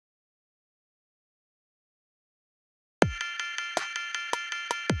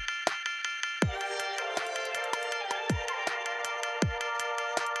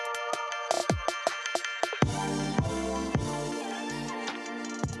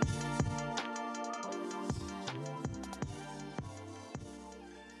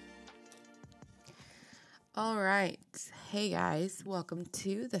All right. Hey guys, welcome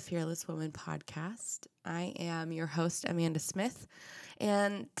to the Fearless Woman podcast. I am your host, Amanda Smith,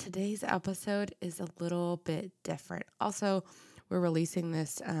 and today's episode is a little bit different. Also, we're releasing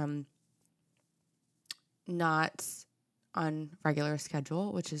this not on regular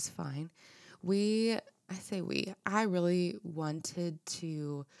schedule, which is fine. I really wanted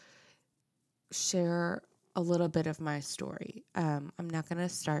to share a little bit of my story. I'm not going to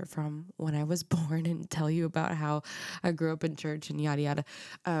start from when I was born and tell you about how I grew up in church and yada yada.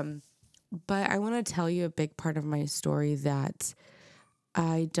 But I want to tell you a big part of my story that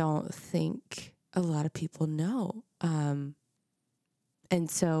I don't think a lot of people know. And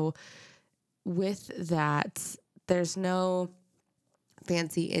so, with that, there's no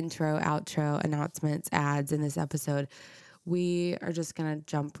fancy intro, outro, announcements, ads in this episode. We are just going to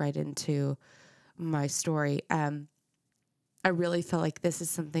jump right into my story. I really felt like this is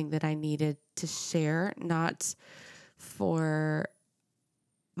something that I needed to share, not for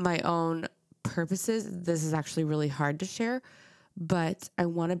my own purposes. This is actually really hard to share, but I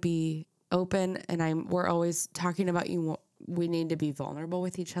want to be open, and we're always talking about we need to be vulnerable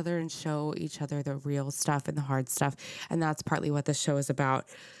with each other and show each other the real stuff and the hard stuff. And that's partly what this show is about.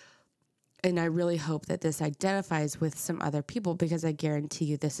 And I really hope that this identifies with some other people, because I guarantee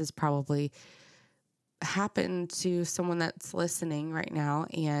you this is probably happen to someone that's listening right now,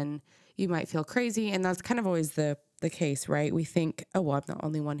 and you might feel crazy. And that's kind of always the case, right? We think, oh, well, I'm the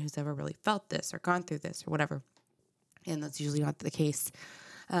only one who's ever really felt this or gone through this or whatever. And that's usually not the case.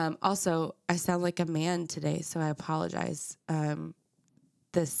 Also, I sound like a man today, so I apologize.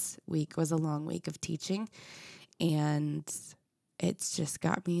 This week was a long week of teaching, and it's just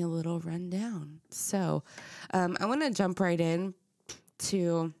got me a little run down. So I want to jump right in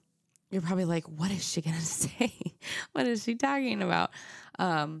to, you're probably like, what is she going to say? What is she talking about?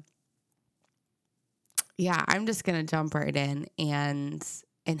 Yeah, I'm just going to jump right in, and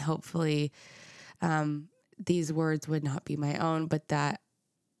hopefully these words would not be my own, but that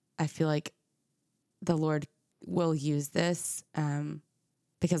I feel like the Lord will use this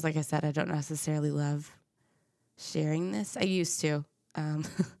because, like I said, I don't necessarily love sharing this. I used to. I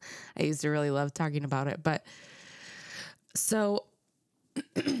used to really love talking about it. But so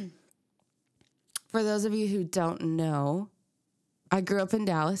for those of you who don't know, I grew up in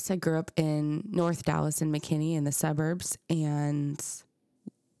Dallas. I grew up in North Dallas in McKinney in the suburbs, and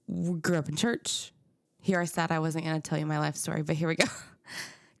grew up in church. Here I said I wasn't going to tell you my life story, but here we go.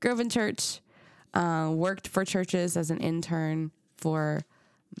 Grew up in church, worked for churches as an intern for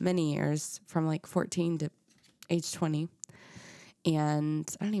many years, from like 14 to age 20. And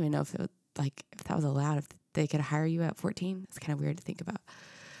I don't even know if if that was allowed, if they could hire you at 14. It's kind of weird to think about.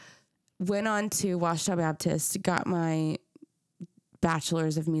 Went on to Washita Baptist, got my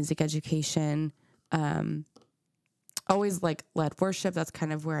bachelor's of music education. Always led worship. That's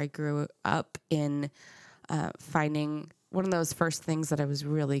kind of where I grew up in finding one of those first things that I was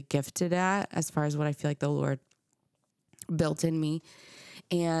really gifted at, as far as what I feel like the Lord built in me.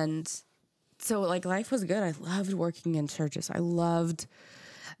 And so life was good. I loved working in churches. I loved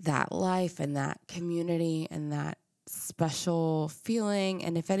that life and that community and that special feeling.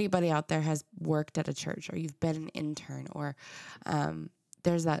 And if anybody out there has worked at a church, or you've been an intern, or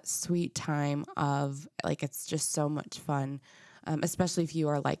there's that sweet time of it's just so much fun, especially if you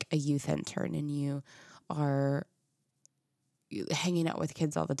are like a youth intern and you are hanging out with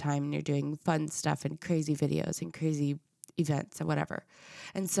kids all the time and you're doing fun stuff and crazy videos and crazy events and whatever.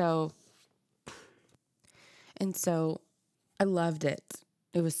 And so I loved it.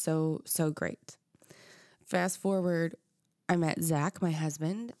 It was so, so great. Fast forward, I met Zach, my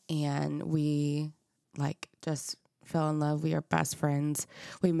husband, and we just fell in love. We are best friends.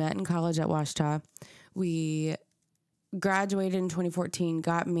 We met in college at Washita. We graduated in 2014,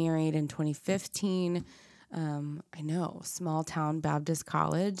 got married in 2015. I know, small town Baptist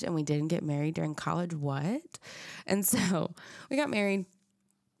college, and we didn't get married during college. What? And so we got married.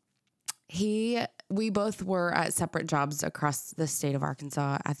 We both were at separate jobs across the state of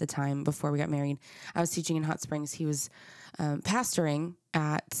Arkansas at the time before we got married. I was teaching in Hot Springs. He was pastoring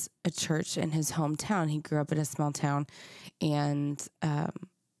at a church in his hometown. He grew up in a small town, and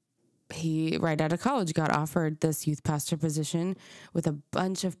he, right out of college, got offered this youth pastor position with a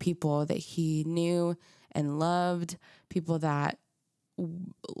bunch of people that he knew and loved, people that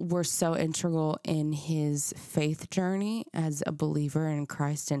were so integral in his faith journey as a believer in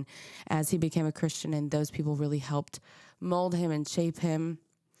Christ, and as he became a Christian, and those people really helped mold him and shape him.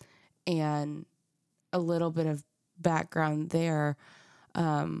 And a little bit of background there,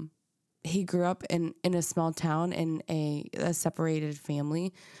 he grew up in a small town in a separated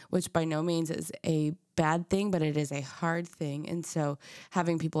family, which by no means is a bad thing, but it is a hard thing. And so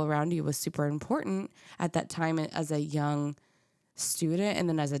having people around you was super important at that time as a young student and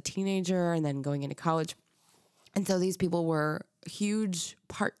then as a teenager and then going into college. And so these people were huge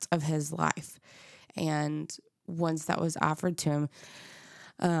parts of his life. And once that was offered to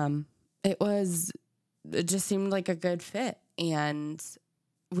him, it just seemed like a good fit. And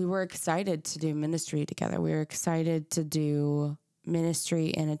we were excited to do ministry together. We were excited to do ministry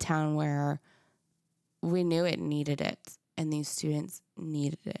in a town where we knew it needed it and these students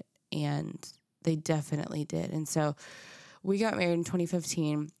needed it. And they definitely did. And so we got married in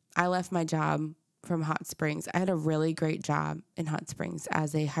 2015. I left my job from Hot Springs. I had a really great job in Hot Springs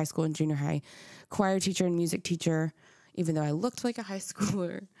as a high school and junior high choir teacher and music teacher, even though I looked like a high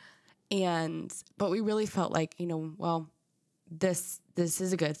schooler. But we really felt like, well, this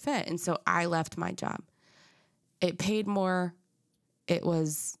is a good fit. And so I left my job. It paid more. It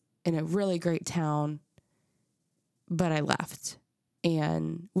was in a really great town, but I left.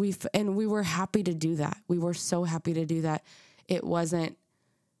 And we were happy to do that. We were so happy to do that. It wasn't,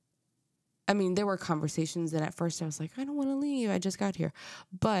 there were conversations that at first I was like, I don't want to leave. I just got here.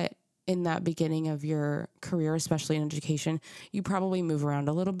 But in that beginning of your career, especially in education, you probably move around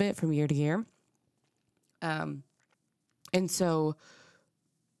a little bit from year to year. And so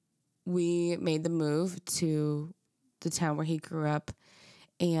we made the move to the town where he grew up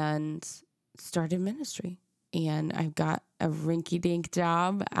and started ministry. And I got a rinky-dink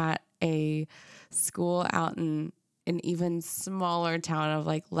job at a school out in an even smaller town of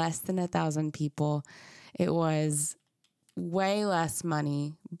like less than 1,000 people. It was way less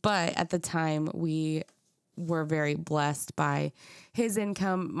money, but at the time we were very blessed by his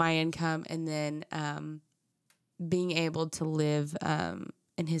income, my income, and then being able to live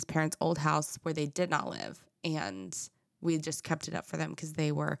in his parents' old house where they did not live. And we just kept it up for them because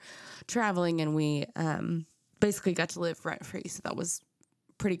they were traveling, and we basically got to live rent-free. So that was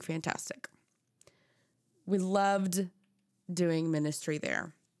pretty fantastic. We loved doing ministry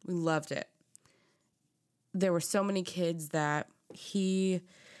there. We loved it. There were so many kids that he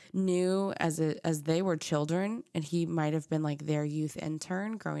knew as they were children, and he might have been like their youth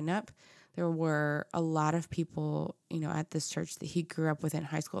intern growing up. There were a lot of people, at this church that he grew up with in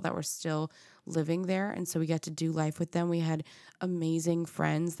high school that were still living there. And so we got to do life with them. We had amazing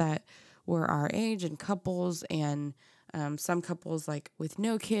friends that were our age and couples, and some couples like with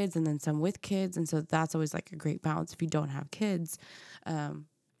no kids and then some with kids. And so that's always like a great balance if you don't have kids. And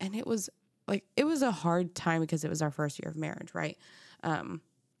it was a hard time because it was our first year of marriage. Right. And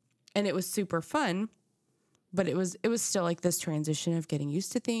it was super fun, but it was still like this transition of getting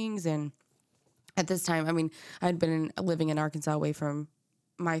used to things. And at this time, I'd been living in Arkansas away from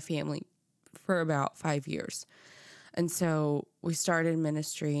my family for about 5 years. And so we started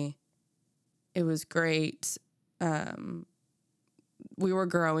ministry. It was great. We were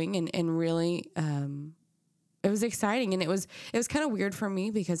growing and really, it was exciting. And it was kind of weird for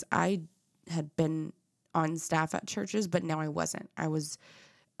me because I had been on staff at churches, but now I wasn't. I was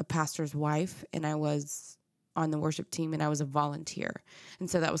a pastor's wife, and I was on the worship team, and I was a volunteer. And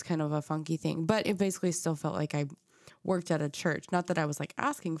so that was kind of a funky thing, but it basically still felt like I worked at a church. Not that I was like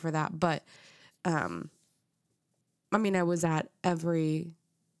asking for that, but, I was at every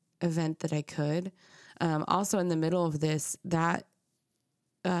event that I could. Also in the middle of this, the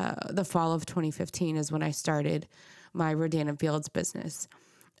fall of 2015 is when I started my Rodan and Fields business.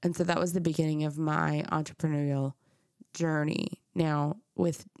 And so that was the beginning of my entrepreneurial journey. Now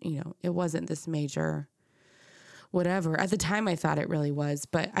with, it wasn't this major whatever. At the time I thought it really was,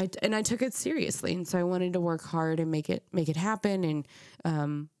 but I took it seriously. And so I wanted to work hard and make it happen.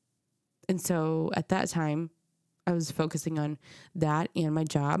 And so at that time I was focusing on that and my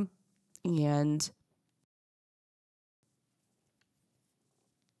job. And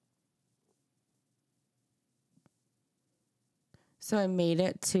so I made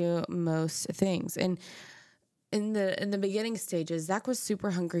it to most things. And in the beginning stages, Zach was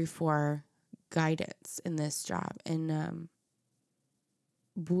super hungry for guidance in this job. And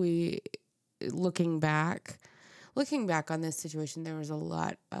we looking back on this situation, there was a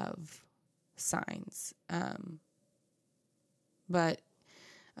lot of signs. But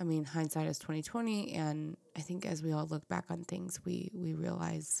hindsight is 2020, and I think as we all look back on things, we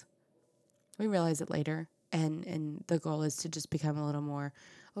realize it later. And the goal is to just become a little more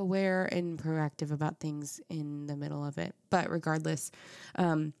aware and proactive about things in the middle of it. But regardless,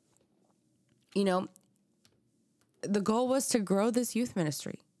 the goal was to grow this youth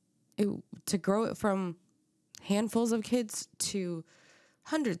ministry, to grow it from handfuls of kids to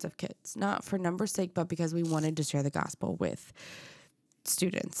hundreds of kids, not for numbers sake, but because we wanted to share the gospel with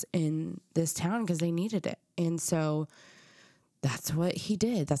students in this town because they needed it. And so that's what he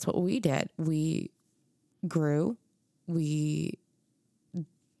did. That's what we did. We grew. We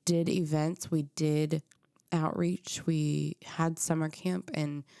did events. We did outreach. We had summer camp.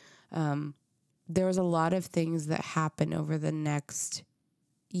 And there was a lot of things that happened over the next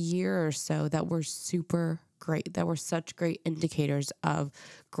year or so that were super great, that were such great indicators of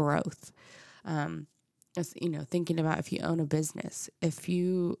growth. As, thinking about if you own a business, if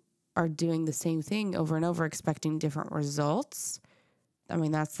you are doing the same thing over and over, expecting different results, I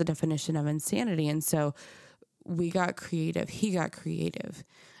mean, that's the definition of insanity. And so we got creative. He got creative.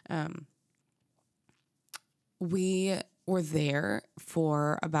 We were there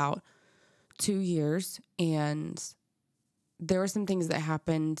for about 2 years, and there were some things that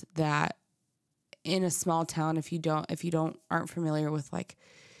happened that in a small town, if you aren't familiar with like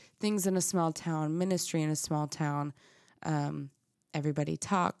things in a small town, ministry in a small town, everybody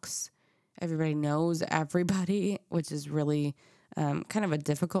talks, everybody knows everybody, which is really kind of a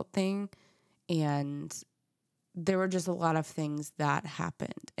difficult thing. And there were just a lot of things that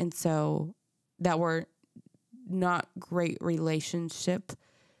happened. And so that were not great relationship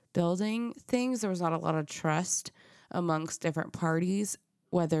building things. There was not a lot of trust amongst different parties,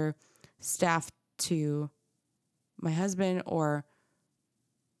 whether staff to my husband or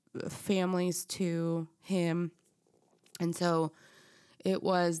families to him. And so it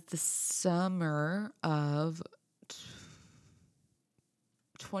was the summer of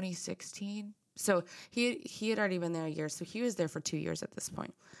 2016. So he had already been there a year. So he was there for 2 years at this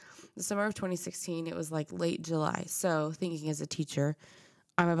point. The summer of 2016, it was like late July. So thinking as a teacher,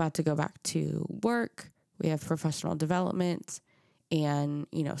 I'm about to go back to work. We have professional development, and,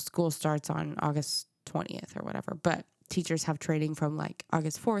 school starts on August 20th or whatever. But teachers have training from like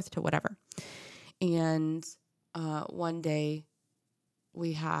August 4th to whatever. And one day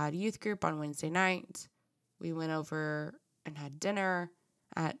we had youth group on Wednesday night. We went over and had dinner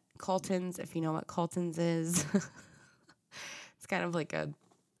at Colton's, if you know what Colton's is. It's kind of like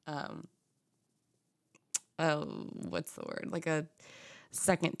what's the word? Like a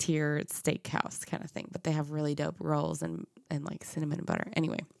second tier steakhouse kind of thing, but they have really dope rolls and like cinnamon butter.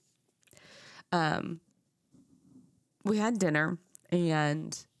 Anyway, we had dinner,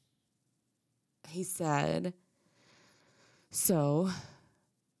 and he said, so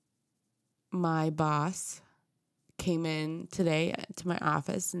my boss came in today to my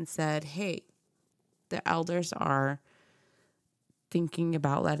office and said, hey, the elders are thinking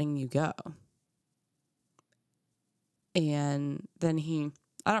about letting you go. And then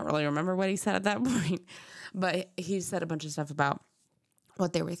I don't really remember what he said at that point, but he said a bunch of stuff about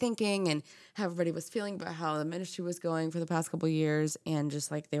what they were thinking and how everybody was feeling about how the ministry was going for the past couple of years, and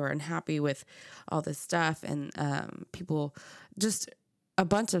just like they were unhappy with all this stuff, and people, just a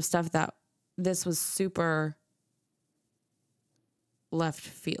bunch of stuff that this was super left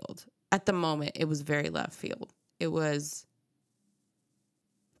field. At the moment, it was very left field.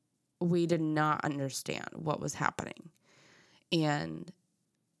 We did not understand what was happening. And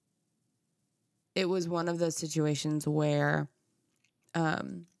it was one of those situations where,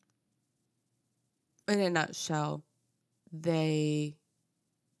 in a nutshell, they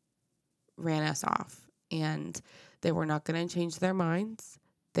ran us off, and they were not going to change their minds.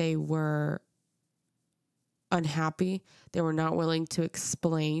 They were unhappy. They were not willing to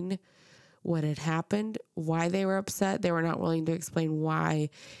explain what had happened, why they were upset. They were not willing to explain why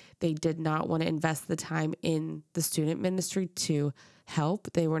they did not want to invest the time in the student ministry to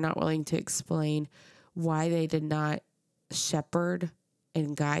help. They were not willing to explain why they did not shepherd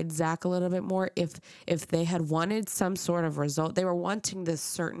and guide Zach a little bit more. If they had wanted some sort of result, they were wanting this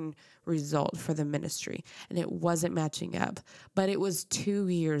certain result for the ministry, and it wasn't matching up. But it was 2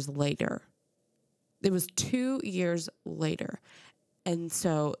 years later. It was 2 years later. And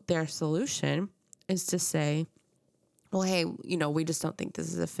so their solution is to say, well, hey, we just don't think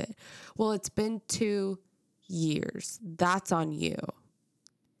this is a fit. Well, it's been 2 years. That's on you.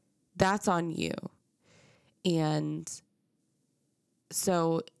 That's on you. And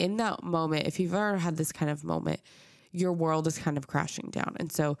so in that moment, if you've ever had this kind of moment, your world is kind of crashing down. And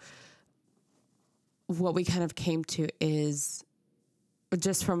so what we kind of came to is,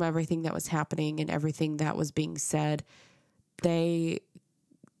 just from everything that was happening and everything that was being said, they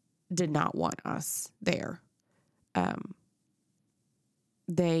did not want us there.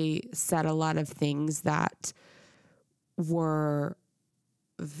 They said a lot of things that were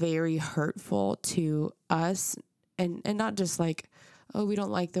very hurtful to us, and not just like, oh, we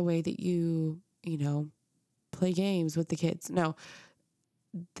don't like the way that you play games with the kids. No,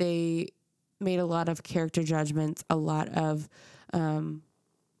 they made a lot of character judgments, a lot of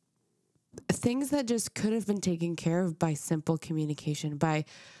things that just could have been taken care of by simple communication, by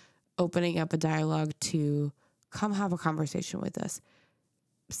opening up a dialogue to come have a conversation with us,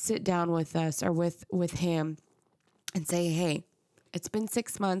 sit down with us or with him and say, hey, it's been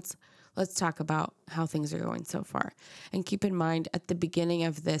 6 months. Let's talk about how things are going so far. And keep in mind, at the beginning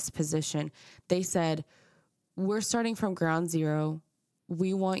of this position, they said, we're starting from ground zero.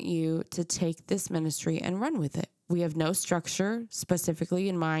 We want you to take this ministry and run with it. We have no structure specifically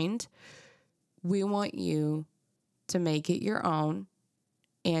in mind. We want you to make it your own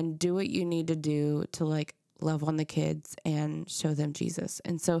and do what you need to do to like love on the kids and show them Jesus.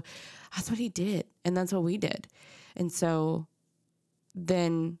 And so that's what he did. And that's what we did. And so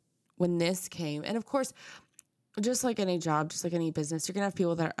then when this came, and of course, just like any job, just like any business, you're going to have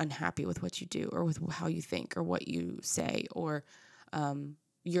people that are unhappy with what you do or with how you think or what you say or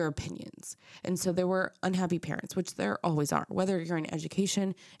your opinions. And so there were unhappy parents, which there always are, whether you're in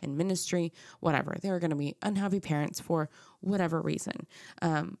education and ministry, whatever. There are going to be unhappy parents for whatever reason.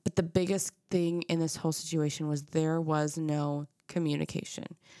 But the biggest thing in this whole situation was there was no communication.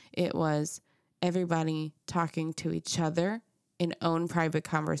 It was everybody talking to each other in own private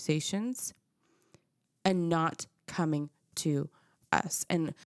conversations and not coming to us.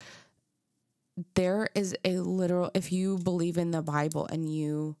 And there is a literal, if you believe in the Bible and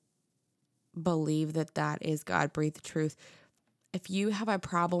you believe that that is God-breathed truth, if you have a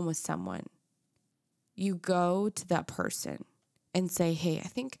problem with someone, you go to that person and say, hey, I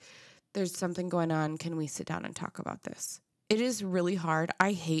think there's something going on. Can we sit down and talk about this? It is really hard.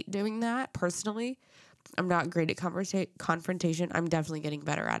 I hate doing that personally. I'm not great at confrontation. I'm definitely getting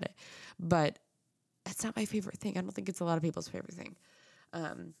better at it. But it's not my favorite thing. I don't think it's a lot of people's favorite thing.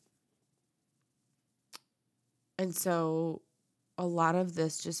 And so a lot of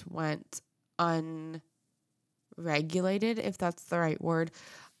this just went unregulated, if that's the right word,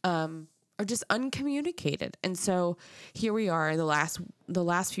 or just uncommunicated. And so here we are, the last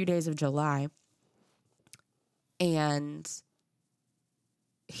few days of July, and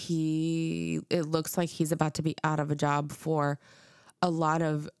it looks like he's about to be out of a job for a lot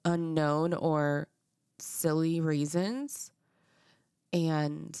of unknown or silly reasons.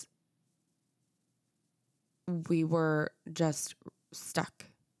 And we were just stuck.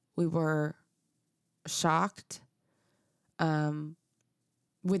 We were shocked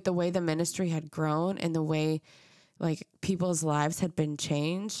with the way the ministry had grown and the way like people's lives had been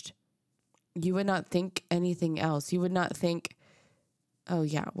changed. You would not think anything else. You would not think, oh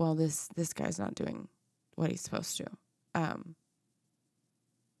yeah, well this guy's not doing what he's supposed to.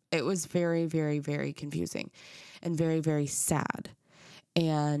 It was very, very, very confusing and very, very sad.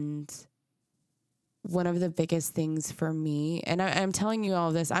 And one of the biggest things for me, and I'm telling you all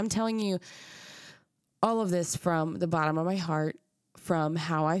of this, I'm telling you all of this from the bottom of my heart, from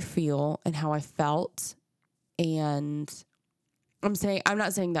how I feel and how I felt. And I'm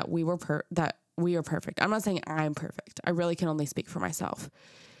not saying that we are perfect. I'm not saying I'm perfect. I really can only speak for myself.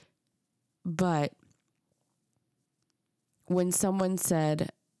 But when someone said,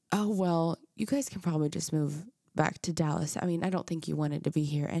 oh, well, you guys can probably just move back to Dallas. I mean, I don't think you wanted to be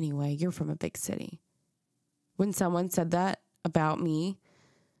here anyway. You're from a big city. When someone said that about me,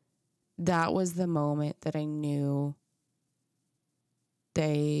 that was the moment that I knew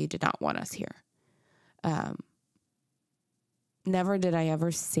they did not want us here. Never did I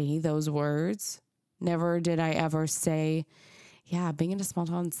ever say those words. Never did I ever say, yeah, being in a small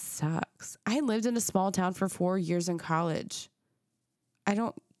town sucks. I lived in a small town for 4 years in college. I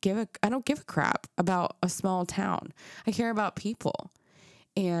don't give a crap about a small town. I care about people.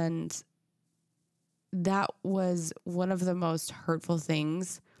 And that was one of the most hurtful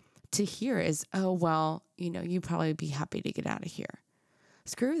things to hear is, oh, well, you'd probably be happy to get out of here.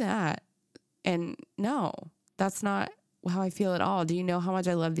 Screw that. And no, that's not how I feel at all. Do you know how much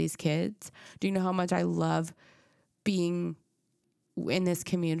I love these kids? Do you know how much I love being in this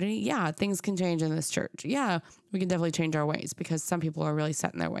community? Yeah, things can change in this church. Yeah, we can definitely change our ways because some people are really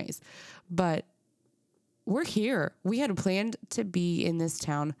set in their ways. But we're here. We had planned to be in this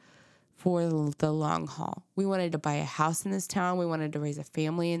town for the long haul. We wanted to buy a house in this town. We wanted to raise a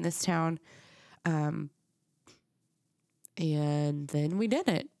family in this town. And then we did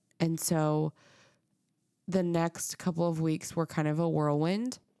it. And so the next couple of weeks were kind of a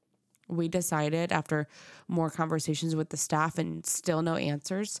whirlwind. We decided after more conversations with the staff and still no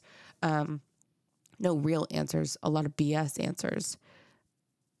answers, no real answers, a lot of BS answers.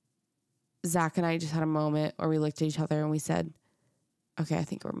 Zach and I just had a moment where we looked at each other and we said, okay, I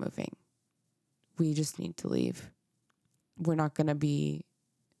think we're moving. We just need to leave. We're not going to be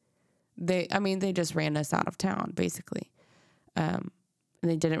they just ran us out of town, basically. And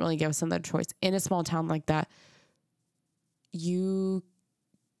they didn't really give us another choice. In a small town like that,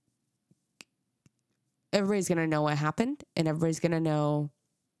 everybody's going to know what happened, and everybody's going to know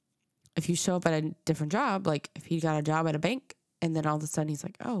if you show up at a different job, like if he got a job at a bank and then all of a sudden he's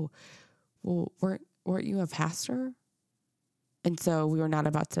like, oh, well, weren't you a pastor? And so we were not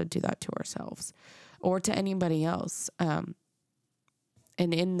about to do that to ourselves or to anybody else. And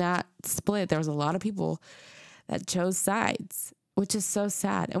in that split, there was a lot of people that chose sides, which is so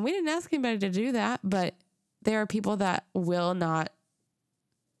sad. And we didn't ask anybody to do that, but there are people that will not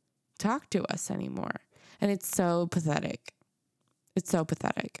talk to us anymore. And it's so pathetic. It's so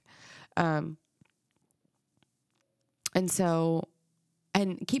pathetic. And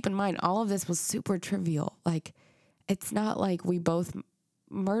keep in mind, all of this was super trivial. Like, it's not like we both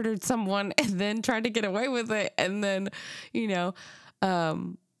murdered someone and then tried to get away with it. And then,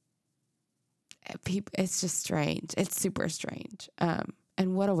 it's just strange. It's super strange.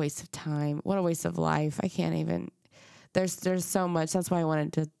 And what a waste of time. What a waste of life. I can't even, there's so much. That's why I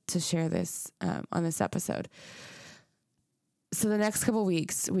wanted to share this, on this episode. So the next couple of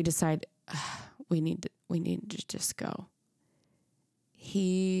weeks we decide we need to just go.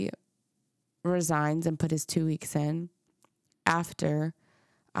 He resigns and put his 2 weeks in after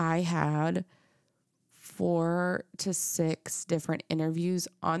I had 4 to 6 different interviews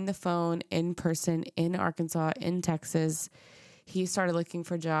on the phone, in person, in Arkansas, in Texas. He started looking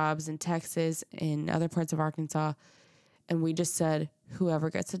for jobs in Texas, in other parts of Arkansas. And we just said, whoever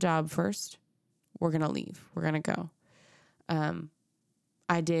gets a job first, we're going to leave. We're going to go.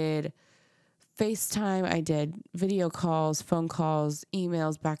 I did FaceTime. I did video calls, phone calls,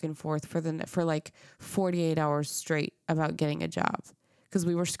 emails back and forth for like 48 hours straight about getting a job, because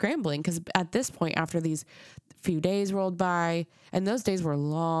we were scrambling. Because at this point, after these few days rolled by, and those days were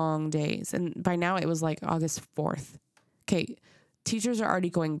long days, and by now it was like August 4th. Okay, teachers are already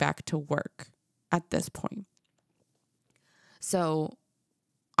going back to work at this point. So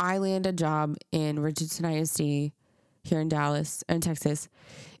I landed a job in Richardson ISD here in Dallas, in Texas.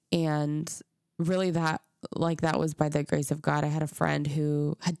 And really that was by the grace of God. I had a friend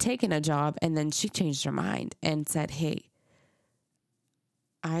who had taken a job, and then she changed her mind and said, hey,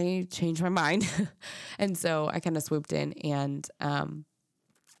 I changed my mind. And so I kind of swooped in and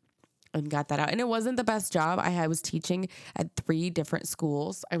got that out. And it wasn't the best job. I was teaching at 3 different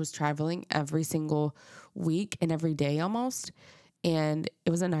schools. I was traveling every single week and every day almost. And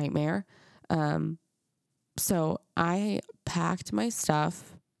it was a nightmare. So I packed my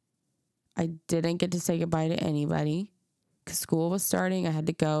stuff. I didn't get to say goodbye to anybody because school was starting. I had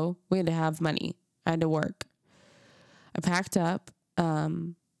to go. We had to have money. I had to work. I packed up.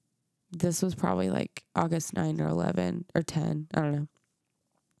 This was probably like August 9 or 11 or 10. I don't know.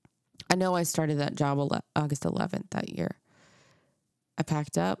 I know I started that job August 11th that year. I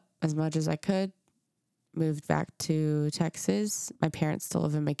packed up as much as I could, moved back to Texas. My parents still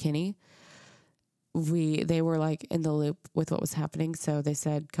live in McKinney. They were like in the loop with what was happening. So they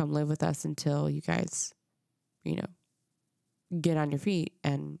said, come live with us until you guys, get on your feet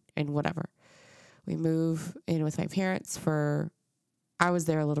and whatever. We move in with my parents I was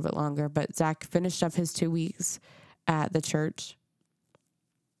there a little bit longer, but Zach finished up his 2 weeks at the church.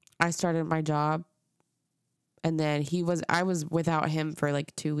 I started my job, and then I was without him for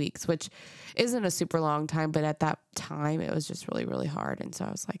like 2 weeks, which isn't a super long time, but at that time it was just really, really hard. And so I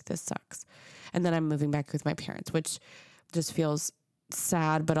was like, this sucks. And then I'm moving back with my parents, which just feels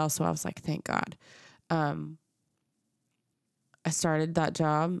sad, but also I was like, thank God. I started that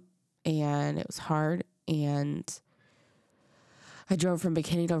job, and it was hard, and I drove from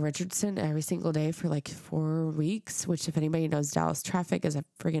McKinney to Richardson every single day for like 4 weeks, which if anybody knows, Dallas traffic is a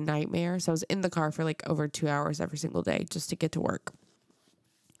friggin' nightmare. So I was in the car for like over 2 hours every single day just to get to work.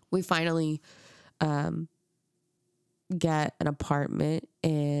 We finally get an apartment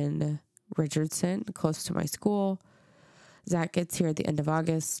in Richardson, close to my school. Zach gets here at the end of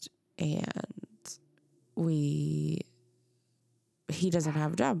August, and he doesn't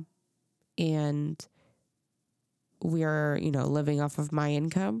have a job. And we're, living off of my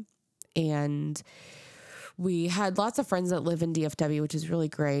income. And we had lots of friends that live in DFW, which is really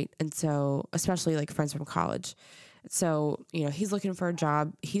great. And so, especially like friends from college. So, he's looking for a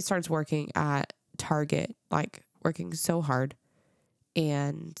job. He starts working at Target, like working so hard.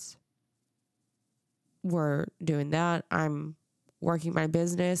 And we're doing that. I'm working my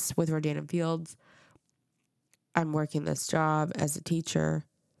business with Rodan and Fields. I'm working this job as a teacher.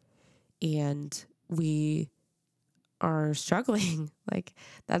 And we are struggling. Like,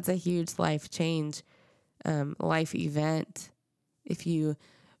 that's a huge life change, life event. If you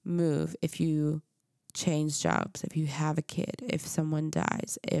move, if you change jobs, if you have a kid, if someone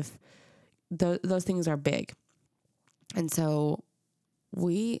dies, if those things are big. And so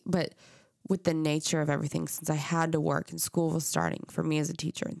but with the nature of everything, since I had to work and school was starting for me as a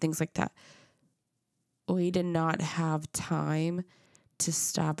teacher and things like that, we did not have time to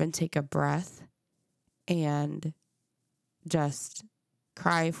stop and take a breath and just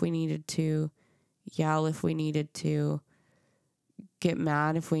cry if we needed to, yell if we needed to, get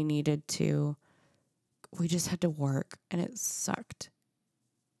mad if we needed to. We just had to work, and it sucked.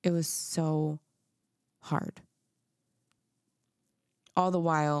 It was so hard. All the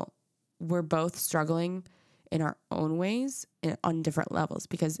while, we're both struggling in our own ways and on different levels,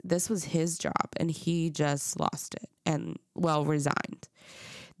 because this was his job and he just lost it and, resigned.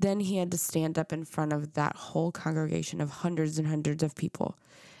 Then he had to stand up in front of that whole congregation of hundreds and hundreds of people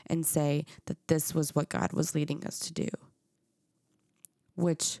and say that this was what God was leading us to do,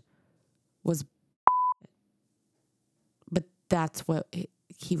 which was, but that's what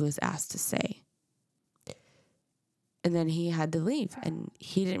he was asked to say. And then he had to leave, and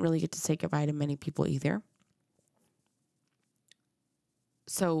he didn't really get to say goodbye to many people either.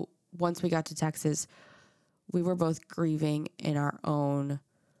 So once we got to Texas, we were both grieving in our own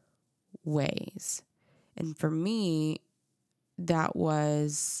ways. And for me, that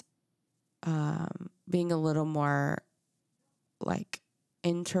was being a little more like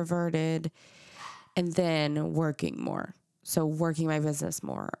introverted, and then working more. So working my business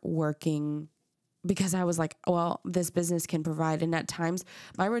more, working because I was like, well, this business can provide. And at times,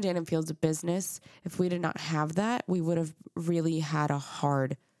 my Rodan and Fields business, if we did not have that, we would have really had a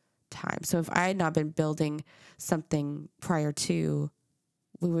hard time. So if I had not been building something prior to,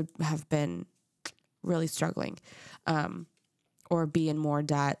 we would have been really struggling, or be in more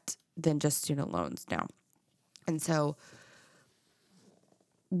debt than just student loans now. And so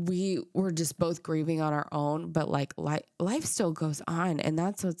we were just both grieving on our own, but like life still goes on. And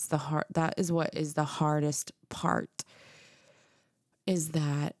that's that is what is the hardest part, is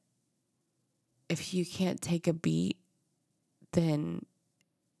that if you can't take a beat, then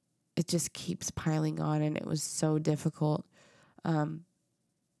it just keeps piling on. And it was so difficult.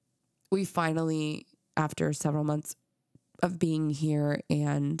 We finally, after several months of being here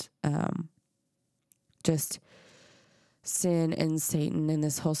and just sin and Satan and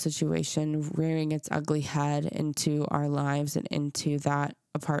this whole situation rearing its ugly head into our lives and into that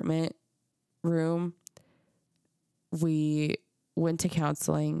apartment room, we went to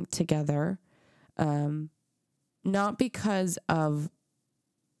counseling together. Not that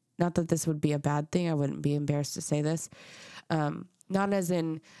this would be a bad thing. I wouldn't be embarrassed to say this. Not as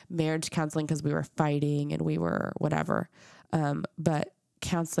in marriage counseling because we were fighting and we were whatever. But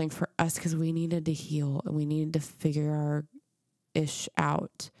counseling for us because we needed to heal and we needed to figure our ish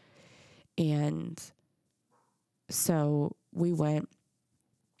out. And so we went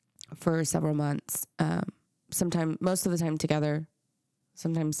for several months, most of the time together,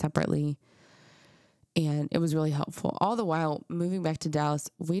 sometimes separately. And it was really helpful. All the while moving back to Dallas,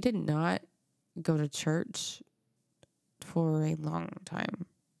 we did not go to church for a long time.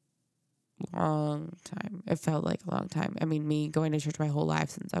 It felt like a long time. I mean, me going to church my whole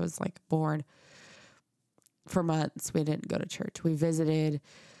life since I was like born. For months, we didn't go to church. We visited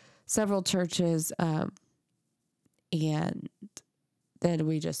several churches, and then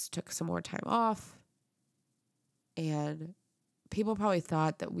we just took some more time off. And people probably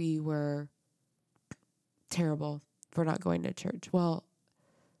thought that we were terrible for not going to church. Well,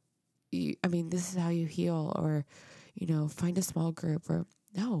 this is how you heal, or, find a small group, or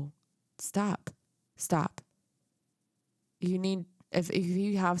no, stop. You need, if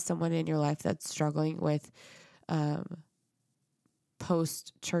you have someone in your life that's struggling with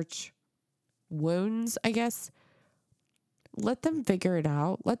post-church wounds, I guess, let them figure it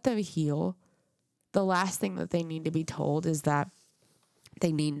out. Let them heal. The last thing that they need to be told is that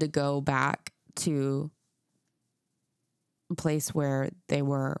they need to go back to a place where they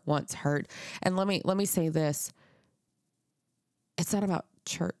were once hurt. And let me say this. It's not about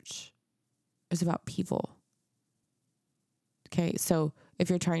church. It's about people. Okay, so if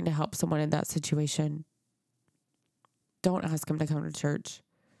you're trying to help someone in that situation, don't ask them to come to church.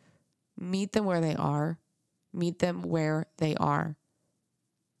 Meet them where they are.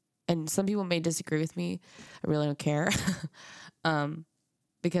 And some people may disagree with me. I really don't care.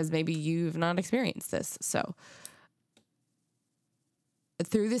 Because maybe you've not experienced this. So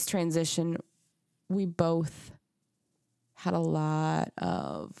through this transition, we both had a lot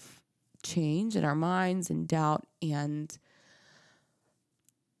of change in our minds and doubt and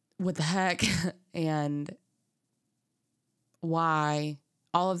what the heck and why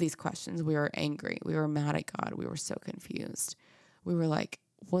all of these questions. We were angry. We were mad at God. We were so confused. We were like,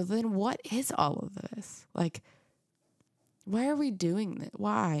 well, then what is all of this? Like, why are we doing this?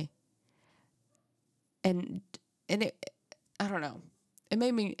 Why? And it, I don't know. It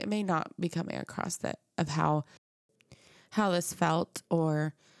may not be coming across that of how this felt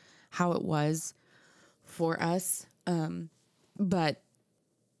or how it was for us. But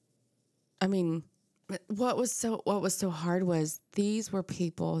I mean, what was so hard was these were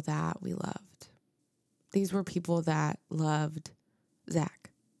people that we loved. These were people that loved Zach.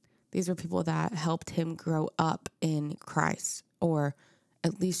 These were people that helped him grow up in Christ, or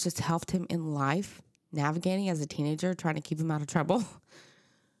at least just helped him in life, navigating as a teenager, trying to keep him out of trouble.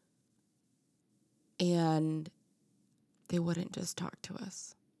 And they wouldn't just talk to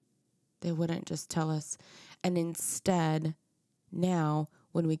us. They wouldn't just tell us. And instead, now,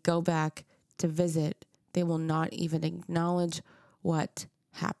 when we go back to visit, they will not even acknowledge what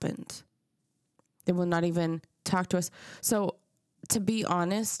happened. They will not even talk to us. So, to be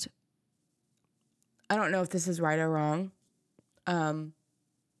honest, I don't know if this is right or wrong.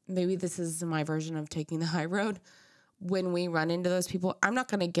 Maybe this is my version of taking the high road. When we run into those people, I'm not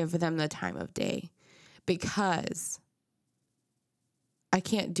going to give them the time of day because I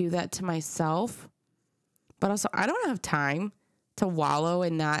can't do that to myself. But also, I don't have time to wallow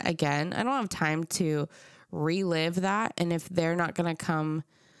in that again. I don't have time to relive that. And if they're not going to come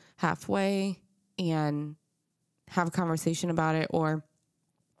halfway and have a conversation about it or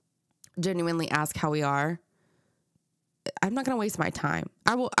genuinely ask how we are, I'm not going to waste my time.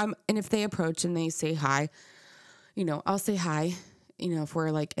 And if they approach and they say hi, I'll say hi, if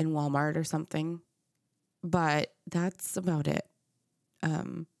we're like in Walmart or something, but that's about it.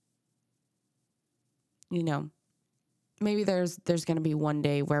 Maybe there's going to be one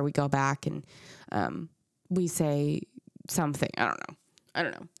day where we go back and, we say something. I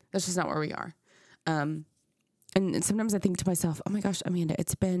don't know. That's just not where we are. And sometimes I think to myself, oh my gosh, Amanda,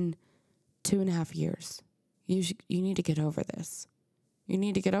 it's been 2.5 years. You need to get over this. You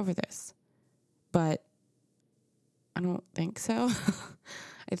need to get over this. But I don't think so.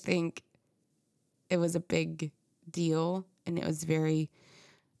 I think it was a big deal and it was very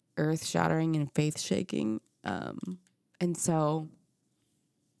earth shattering and faith shaking. And so,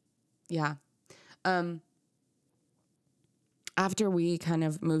 yeah. After we kind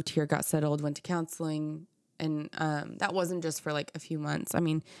of moved here, got settled, went to counseling, and that wasn't just for like a few months. I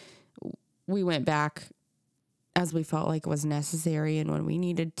mean, we went back as we felt like was necessary and when we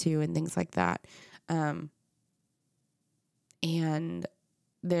needed to and things like that. And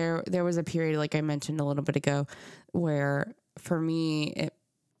there was a period, like I mentioned a little bit ago, where for me,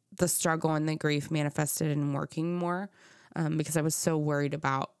 the struggle and the grief manifested in working more because I was so worried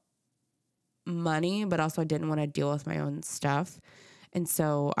about money, but also I didn't want to deal with my own stuff. And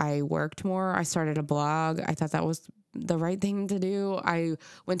so I worked more. I started a blog. I thought that was the right thing to do. I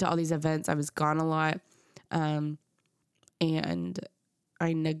went to all these events. I was gone a lot. And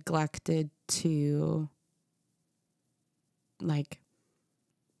I neglected to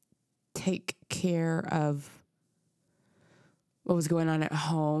take care of what was going on at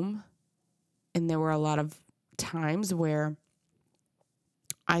home. And there were a lot of times where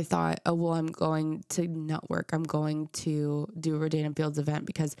I thought, oh, well, I'm going to not work. I'm going to do a Rodan and Fields event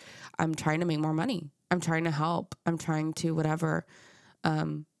because I'm trying to make more money. I'm trying to help. I'm trying to whatever.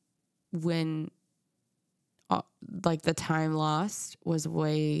 When the time lost was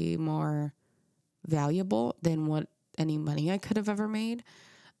way more valuable than what any money I could have ever made.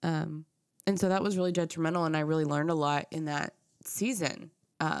 And so that was really detrimental. And I really learned a lot in that season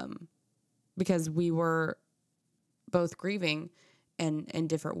because we were both grieving in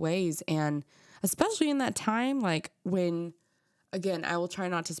different ways. And especially in that time, like when, again, I will try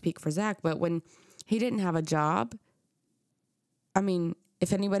not to speak for Zach, but when he didn't have a job, I mean,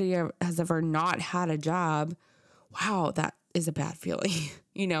 if anybody has ever not had a job, wow, that is a bad feeling,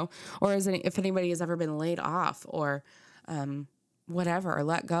 or if anybody has ever been laid off or whatever, or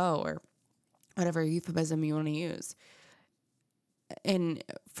let go or whatever euphemism you want to use. And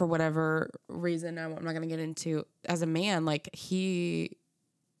for whatever reason, I'm not going to get into, as a man, like he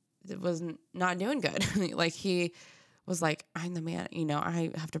was not doing good. Like he was like, I'm the man,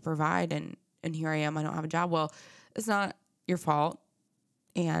 I have to provide and here I am. I don't have a job. Well, it's not your fault.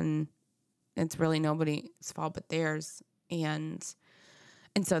 And it's really nobody's fault but theirs. And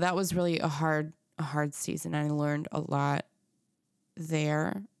so that was really a hard season. I learned a lot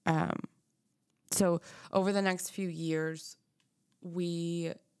there. So over the next few years,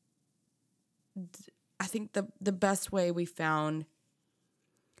 I think the best way we found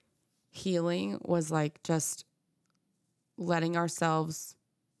healing was like just letting ourselves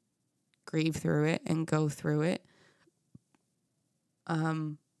grieve through it and go through it.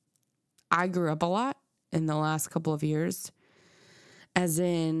 I grew up a lot in the last couple of years, as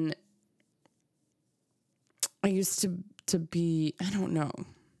in I used to be, I don't know.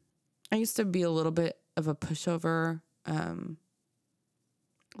 I used to be a little bit of a pushover, a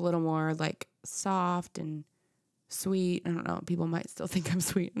little more like soft and sweet. I don't know. People might still think I'm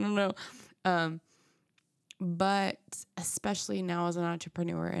sweet. I don't know. But especially now as an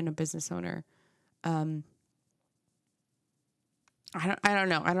entrepreneur and a business owner, I don't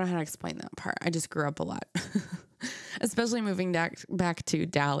know. I don't know how to explain that part. I just grew up a lot, especially moving back to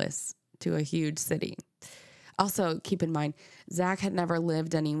Dallas, to a huge city. Also, keep in mind, Zach had never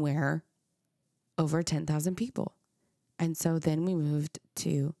lived anywhere over 10,000 people. And so then we moved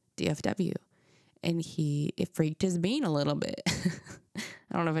to DFW, and it freaked his bean a little bit.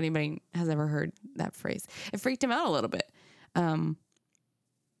 I don't know if anybody has ever heard that phrase. It freaked him out a little bit.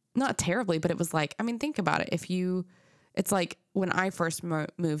 Not terribly, but it was like, I mean, think about it. It's like when I first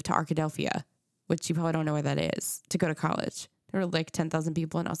moved to Arkadelphia, which you probably don't know where that is, to go to college. There were like 10,000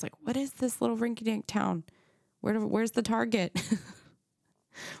 people, and I was like, what is this little rinky-dink town? Where's the Target?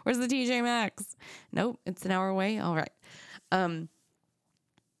 Where's the TJ Maxx? Nope, it's an hour away. All right.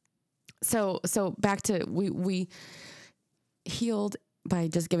 So back to we healed by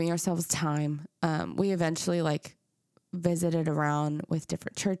just giving ourselves time. We eventually like visited around with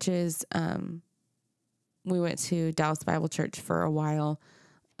different churches. We went to Dallas Bible Church for a while.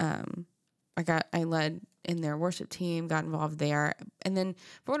 I led in their worship team, got involved there. And then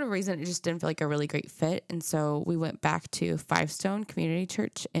for whatever reason, it just didn't feel like a really great fit. And so we went back to Five Stone Community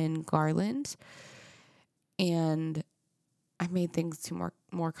Church in Garland. And I made things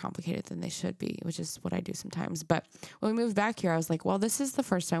more complicated than they should be, which is what I do sometimes. But when we moved back here, I was like, well, this is the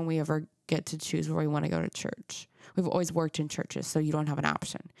first time we ever get to choose where we want to go to church. We've always worked in churches, so you don't have an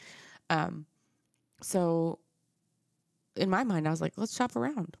option. So in my mind, I was like, let's shop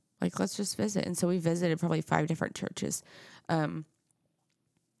around. Like, let's just visit. And so we visited probably 5 different churches.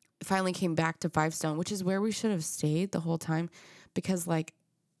 Finally came back to Five Stone, which is where we should have stayed the whole time, because like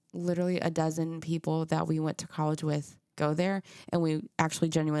literally a dozen people that we went to college with go there, and we actually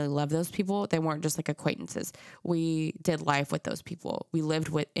genuinely love those people. They weren't just like acquaintances. We did life with those people. We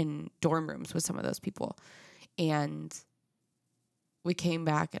lived in dorm rooms with some of those people. And we came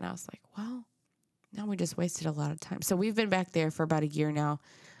back, and I was like, well, now we just wasted a lot of time. So we've been back there for about a year now,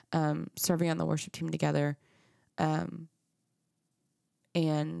 serving on the worship team together. And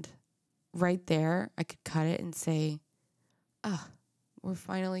right there, I could cut it and say, we're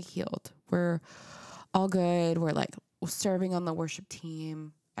finally healed. We're all good. We're like serving on the worship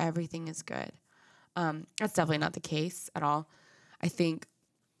team. Everything is good. That's definitely not the case at all. I think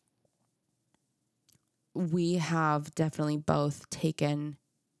we have definitely both taken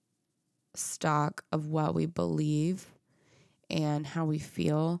stock of what we believe and how we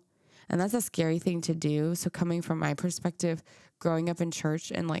feel. And that's a scary thing to do. So coming from my perspective, growing up in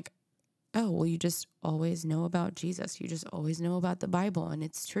church and like, oh, well, you just always know about Jesus. You just always know about the Bible, and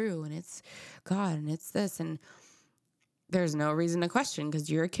it's true, and it's God, and it's this. And there's no reason to question because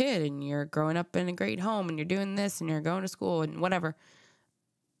you're a kid and you're growing up in a great home and you're doing this and you're going to school and whatever.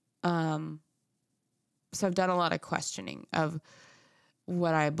 So I've done a lot of questioning of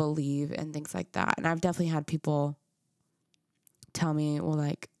what I believe and things like that. And I've definitely had people tell me, well,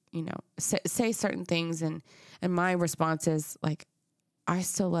 like, you know, say certain things. And my response is like, I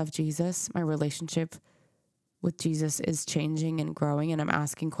still love Jesus. My relationship with Jesus is changing and growing, and I'm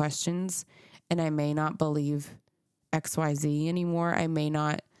asking questions, and I may not believe XYZ anymore. I may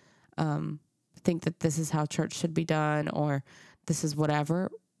not think that this is how church should be done or this is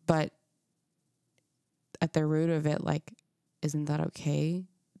whatever, but at the root of it, like, isn't that okay?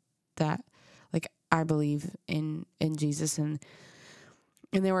 That, like, I believe in Jesus, and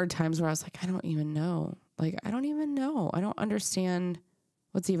there were times where I was like, I don't even know. Like, I don't even know. I don't understand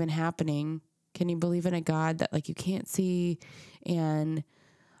what's even happening. Can you believe in a God that like you can't see, and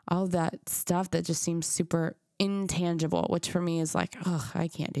all of that stuff that just seems super intangible, which for me is like, oh, I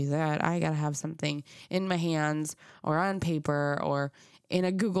can't do that. I got to have something in my hands or on paper or in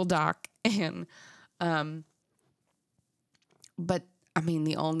a Google Doc. And, but I mean,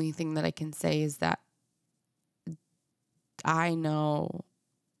 the only thing that I can say is that I know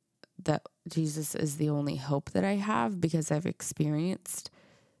that Jesus is the only hope that I have because I've experienced,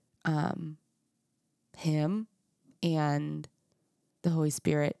 him and the Holy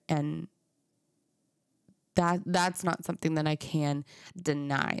Spirit, and that's not something that I can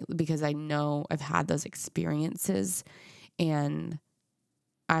deny because I know I've had those experiences and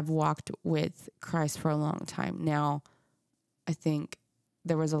I've walked with Christ for a long time. Now, I think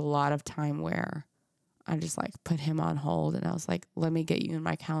there was a lot of time where I just like put him on hold and I was like, let me get you in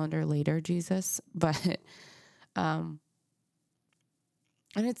my calendar later, Jesus. But, and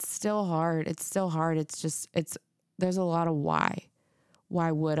it's still hard. It's still hard. There's a lot of why.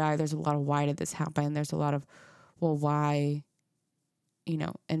 Why would I? There's a lot of why did this happen? There's a lot of, well, why,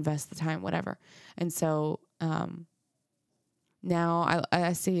 invest the time, whatever. And so, now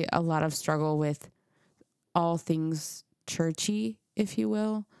I see a lot of struggle with all things churchy, if you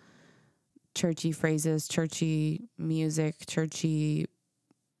will, churchy phrases, churchy music, churchy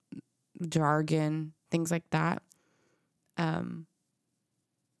jargon, things like that.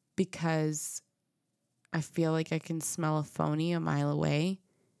 Because I feel like I can smell a phony a mile away,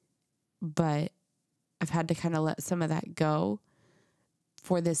 but I've had to kind of let some of that go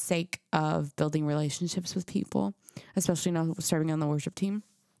for the sake of building relationships with people, especially now serving on the worship team,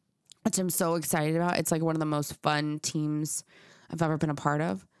 which I'm so excited about. It's like one of the most fun teams I've ever been a part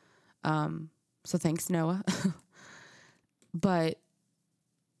of. So thanks, Noah. But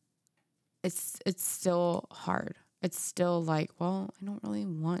it's still hard. It's still like, well, I don't really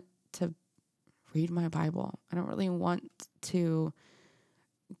want to read my Bible. I don't really want to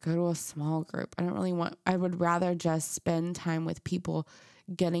go to a small group. I would rather just spend time with people,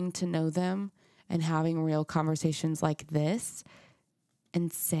 getting to know them and having real conversations like this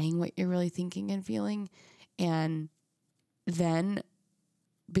and saying what you're really thinking and feeling, and then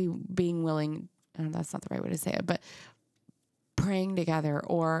being willing, that's not the right way to say it, but praying together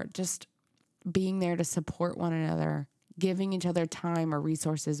or just being there to support one another, giving each other time or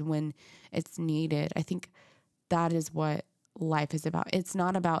resources when it's needed. I think that is what life is about. It's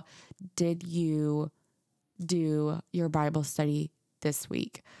not about, did you do your Bible study this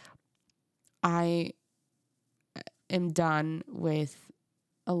week? I am done with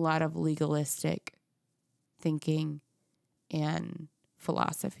a lot of legalistic thinking and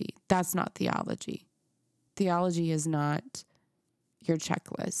philosophy. That's not theology. Theology is not your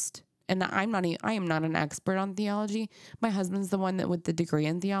checklist. And I am not an expert on theology. My husband's the one that with the degree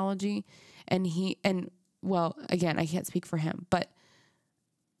in theology, well, again, I can't speak for him, but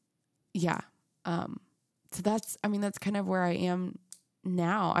yeah. So that's kind of where I am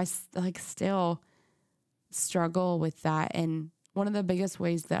now. I still struggle with that. And one of the biggest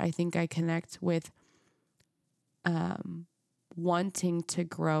ways that I think I connect with, wanting to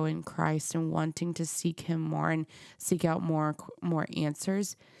grow in Christ and wanting to seek him more and seek out more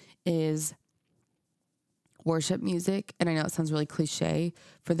answers is worship music. And I know it sounds really cliche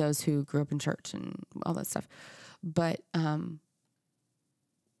for those who grew up in church and all that stuff, but,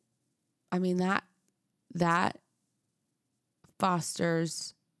 that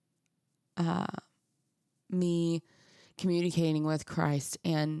fosters, me communicating with Christ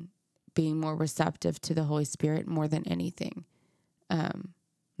and being more receptive to the Holy Spirit more than anything.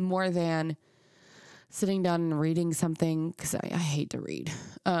 More than sitting down and reading something, because I hate to read.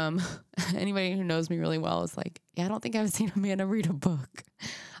 Anybody who knows me really well is like, yeah, I don't think I've seen Amanda read a book.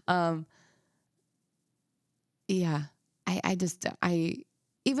 Yeah,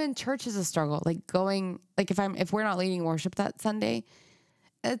 even church is a struggle. Like going, like if we're not leading worship that Sunday,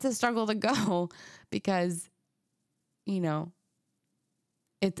 it's a struggle to go because,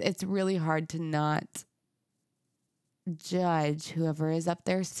 it's really hard to not judge whoever is up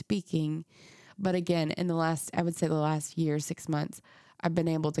there speaking. But again, I would say the last year, 6 months, I've been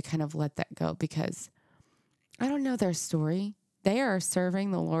able to kind of let that go because I don't know their story. They are serving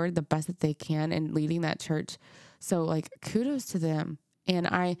the Lord the best that they can and leading that church. So like kudos to them. And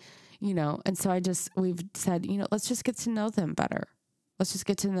and so we've said, let's just get to know them better. Let's just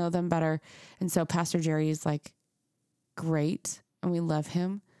get to know them better. And so Pastor Jerry is like great and we love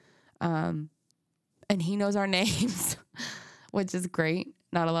him. And he knows our names, which is great.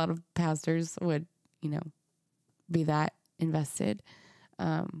 Not a lot of pastors would, be that invested.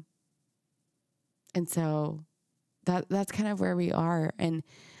 And so that's kind of where we are. And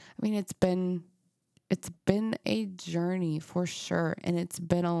it's been a journey for sure. And it's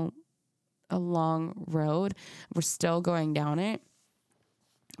been a long road. We're still going down it,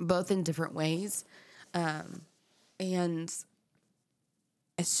 both in different ways. And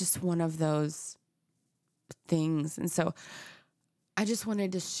it's just one of those things. And so I just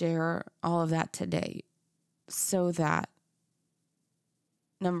wanted to share all of that today so that,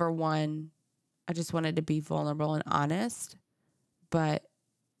 number one, I just wanted to be vulnerable and honest, but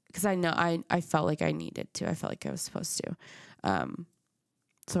because I know I felt like I needed to, I felt like I was supposed to.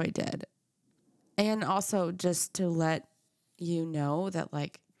 So I did. And also just to let you know that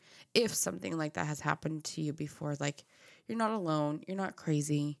like, if something like that has happened to you before, like you're not alone, you're not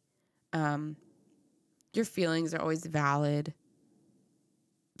crazy. Your feelings are always valid.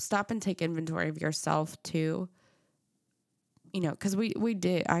 stop and take inventory of yourself too. Cause we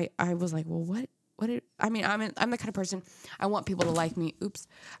did, I was like, well, I'm the kind of person, I want people to like me.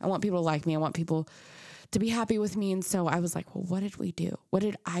 I want people to like me. I want people to be happy with me. And so I was like, well, what did we do? What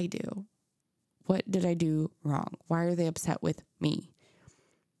did I do? What did I do wrong? Why are they upset with me?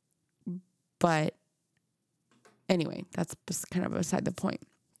 But anyway, that's just kind of beside the point.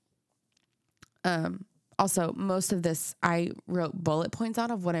 Also, most of this, I wrote bullet points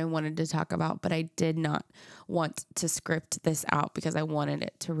out of what I wanted to talk about, but I did not want to script this out because I wanted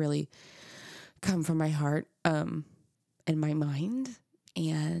it to really come from my heart, and my mind.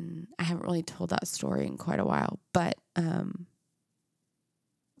 And I haven't really told that story in quite a while, but,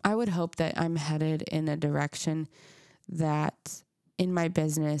 I would hope that I'm headed in a direction that in my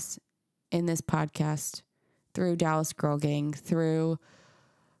business, in this podcast, through Dallas Girl Gang, through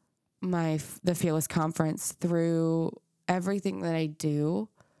the Fearless Conference, through everything that I do,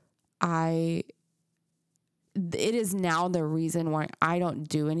 it is now the reason why I don't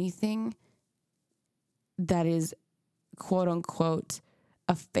do anything that is quote unquote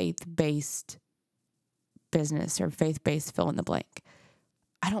a faith-based business or faith-based fill in the blank.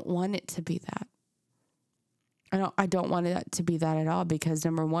 I don't want it to be that. I don't want it to be that at all, because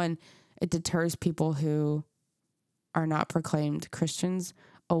number one, it deters people who are not proclaimed Christians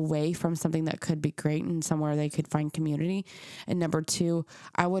away from something that could be great and somewhere they could find community. And number two,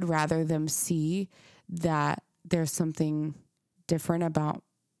 I would rather them see that there's something different about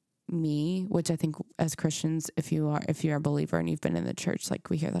me, which I think as Christians, if you're a believer and you've been in the church, like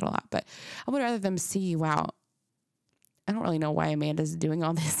we hear that a lot, but I would rather them see, wow, I don't really know why Amanda's doing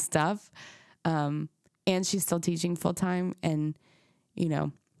all this stuff. And she's still teaching full time, and,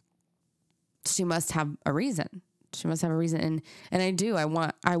 she must have a reason. She must have a reason. And I do, I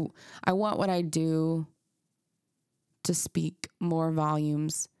want what I do to speak more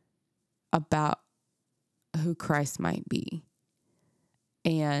volumes about who Christ might be.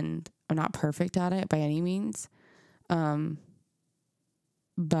 And I'm not perfect at it by any means. But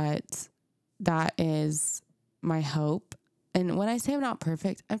that is my hope. And when I say I'm not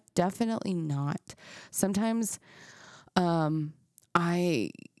perfect, I'm definitely not. Sometimes,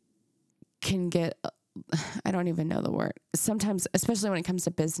 I can get, I don't even know the word. Sometimes, especially when it comes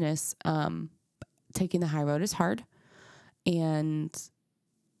to business, taking the high road is hard. And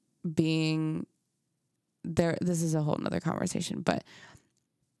being there, this is a whole nother conversation, but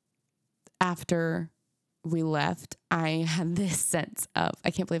after we left, I had this sense of,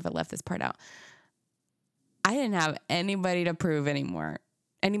 I can't believe I left this part out. I didn't have anybody to prove anymore.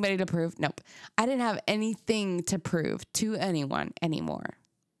 Anybody to prove? Nope. I didn't have anything to prove to anyone anymore.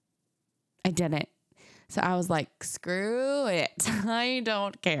 I didn't. So I was like, screw it. I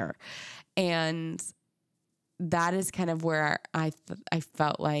don't care. And that is kind of where I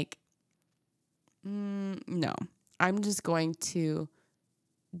felt like, no, I'm just going to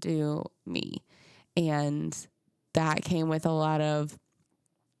do me. And that came with a lot of,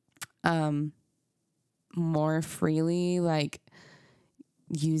 more freely, like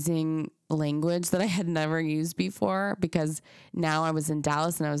using language that I had never used before, because now I was in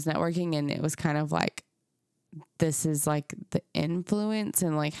Dallas and I was networking, and it was kind of like, this is like the influence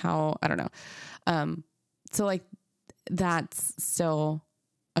and like how, I don't know. So like that's still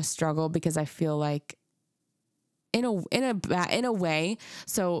a struggle, because I feel like in a way,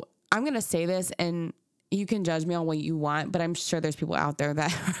 so I'm going to say this and you can judge me on what you want, but I'm sure there's people out there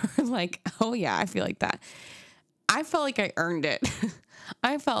that are like, oh yeah, I feel like that. I felt like I earned it.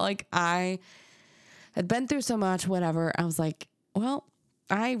 I felt like I had been through so much, whatever. I was like, well,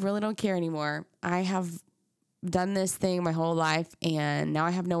 I really don't care anymore. I have done this thing my whole life, and now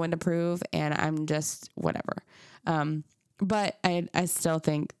I have no one to prove, and I'm just whatever. But I still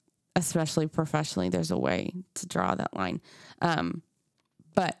think, especially professionally, there's a way to draw that line.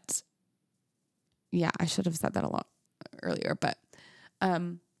 But yeah, I should have said that a lot earlier, but,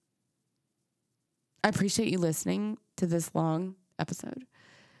 I appreciate you listening to this long episode.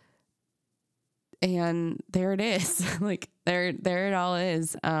 And there it is. Like there it all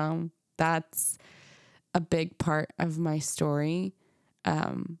is. That's a big part of my story.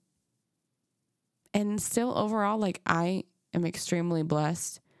 And still overall, like I am extremely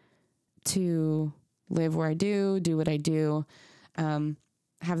blessed to live where I do what I do,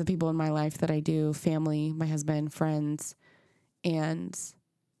 have the people in my life that I do, family, my husband, friends, and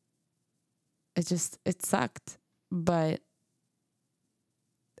it sucked, but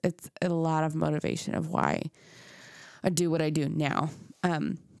it's a lot of motivation of why I do what I do now.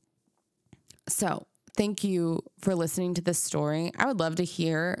 So thank you for listening to this story. I would love to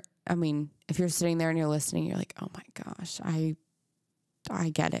hear, I mean, if you're sitting there and you're listening, you're like, oh my gosh, I I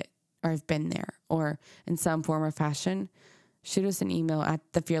get it, or I've been there, or in some form or fashion, shoot us an email at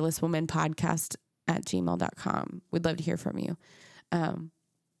thefearlesswomanpodcast@gmail.com. We'd love to hear from you.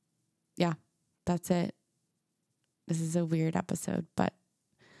 Yeah, that's it. This is a weird episode, but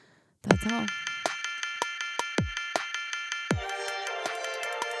that's all.